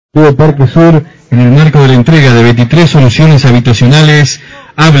Loteo Parque Sur, en el marco de la entrega de 23 soluciones habitacionales,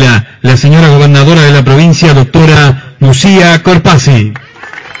 habla la señora Gobernadora de la provincia, doctora Lucía Corpacci.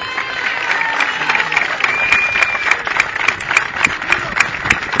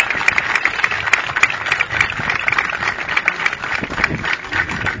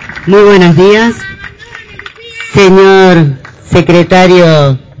 Muy buenos días, señor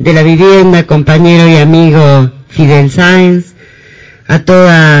secretario de la Vivienda, compañero y amigo Fidel Sáenz, a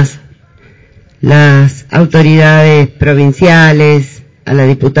todas las autoridades provinciales, a la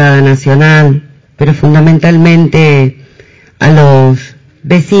diputada nacional, pero fundamentalmente a los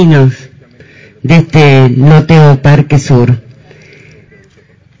vecinos de este Loteo Parque Sur.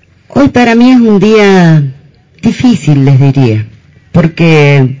 Hoy para mí es un día difícil, les diría,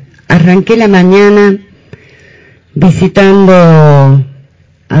 porque arranqué la mañana visitando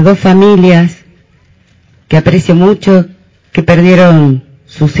a dos familias que aprecio mucho, que perdieron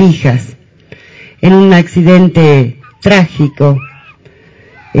sus hijas en un accidente trágico.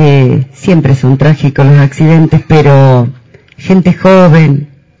 Siempre son trágicos los accidentes, pero gente joven,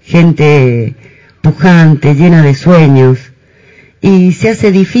 gente pujante, llena de sueños, y se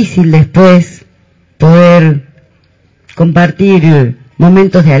hace difícil después poder compartir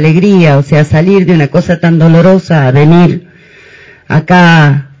momentos de alegría, o sea, salir de una cosa tan dolorosa a venir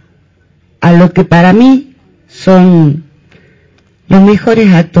acá a lo que para mí son los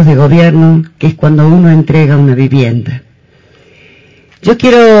mejores actos de gobierno, que es cuando uno entrega una vivienda. Yo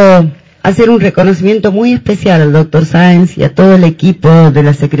quiero hacer un reconocimiento muy especial al doctor Sáenz y a todo el equipo de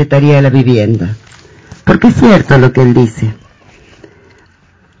la Secretaría de la Vivienda, porque es cierto lo que él dice.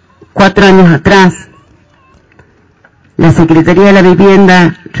 4 años atrás, la Secretaría de la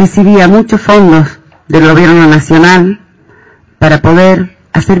Vivienda recibía muchos fondos del gobierno nacional para poder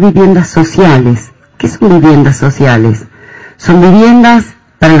hacer viviendas sociales. ¿Qué son viviendas sociales? Son viviendas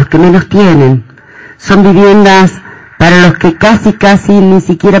para los que menos tienen, son viviendas para los que casi ni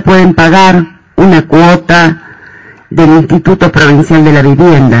siquiera pueden pagar una cuota del Instituto Provincial de la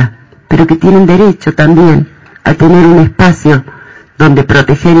Vivienda, pero que tienen derecho también a tener un espacio donde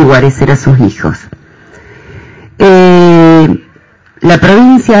proteger y guarecer a sus hijos. La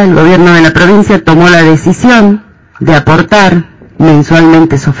provincia, el gobierno de la provincia tomó la decisión de aportar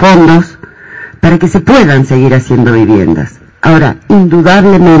mensualmente esos fondos para que se puedan seguir haciendo viviendas. Ahora,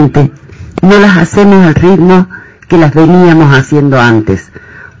 indudablemente, no las hacemos al ritmo que las veníamos haciendo antes,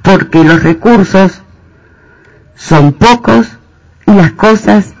 porque los recursos son pocos y las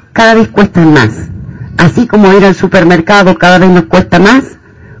cosas cada vez cuestan más. Así como ir al supermercado cada vez nos cuesta más,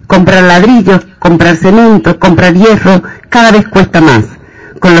 comprar ladrillos, comprar cemento, comprar hierro, cada vez cuesta más.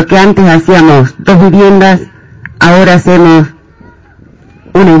 Con lo que antes hacíamos 2 viviendas, ahora hacemos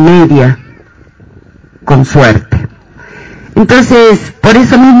 1,5, con suerte. Entonces, por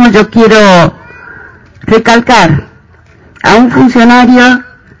eso mismo yo quiero recalcar a un funcionario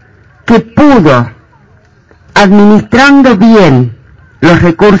que pudo, administrando bien los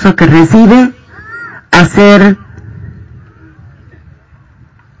recursos que recibe, hacer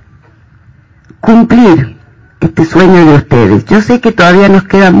cumplir este sueño de ustedes. Yo sé que todavía nos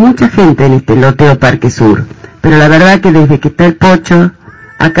queda mucha gente en este Loteo Parque Sur, pero la verdad que desde que está el Pocho,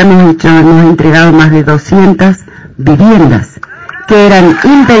 acá hemos entregado más de 200 viviendas que eran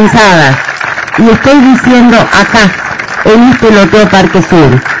impensadas, y estoy diciendo acá en este Loteo Parque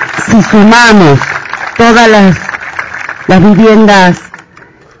Sur, si sumamos todas las viviendas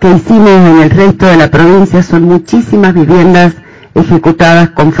que hicimos en el resto de la provincia, son muchísimas viviendas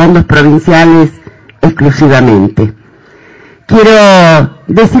ejecutadas con fondos provinciales exclusivamente. Quiero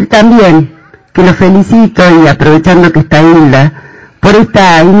decir también que los felicito, y aprovechando que está Hilda, por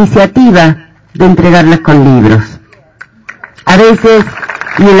esta iniciativa de entregarlas con libros. A veces,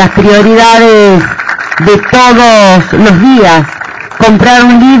 y en las prioridades de todos los días, comprar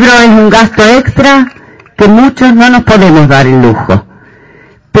un libro es un gasto extra que muchos no nos podemos dar el lujo.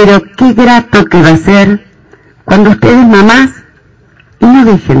 Pero qué grato que va a ser cuando ustedes, mamás, y no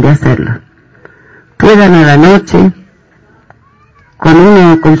dejen de hacerlo, puedan a la noche,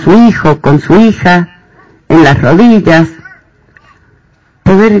 con su hijo, con su hija, en las rodillas,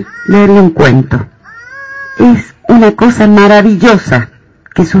 poder leerle un cuento. Es una cosa maravillosa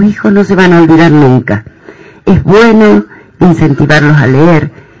que sus hijos no se van a olvidar nunca. Es bueno incentivarlos a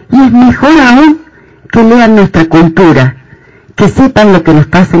leer, y es mejor aún que lean nuestra cultura, que sepan lo que nos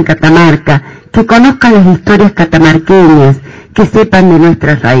pasa en Catamarca, que conozcan las historias catamarqueñas, que sepan de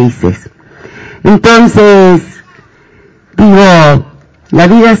nuestras raíces. Entonces, digo, la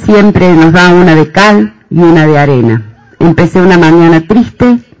vida siempre nos da una de cal y una de arena. Empecé una mañana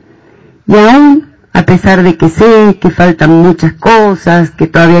triste, y aún a pesar de que sé que faltan muchas cosas, que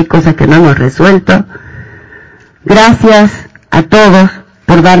todavía hay cosas que no hemos resuelto. Gracias a todos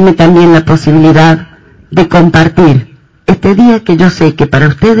por darme también la posibilidad de compartir este día que yo sé que para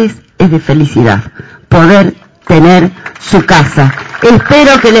ustedes es de felicidad, poder tener su casa.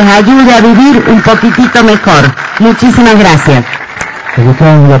 Espero que les ayude a vivir un poquitito mejor. Muchísimas gracias.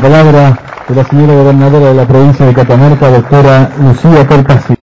 Escuchamos la palabra de la señora gobernadora de la provincia de Catamarca, doctora Lucía Corpacci.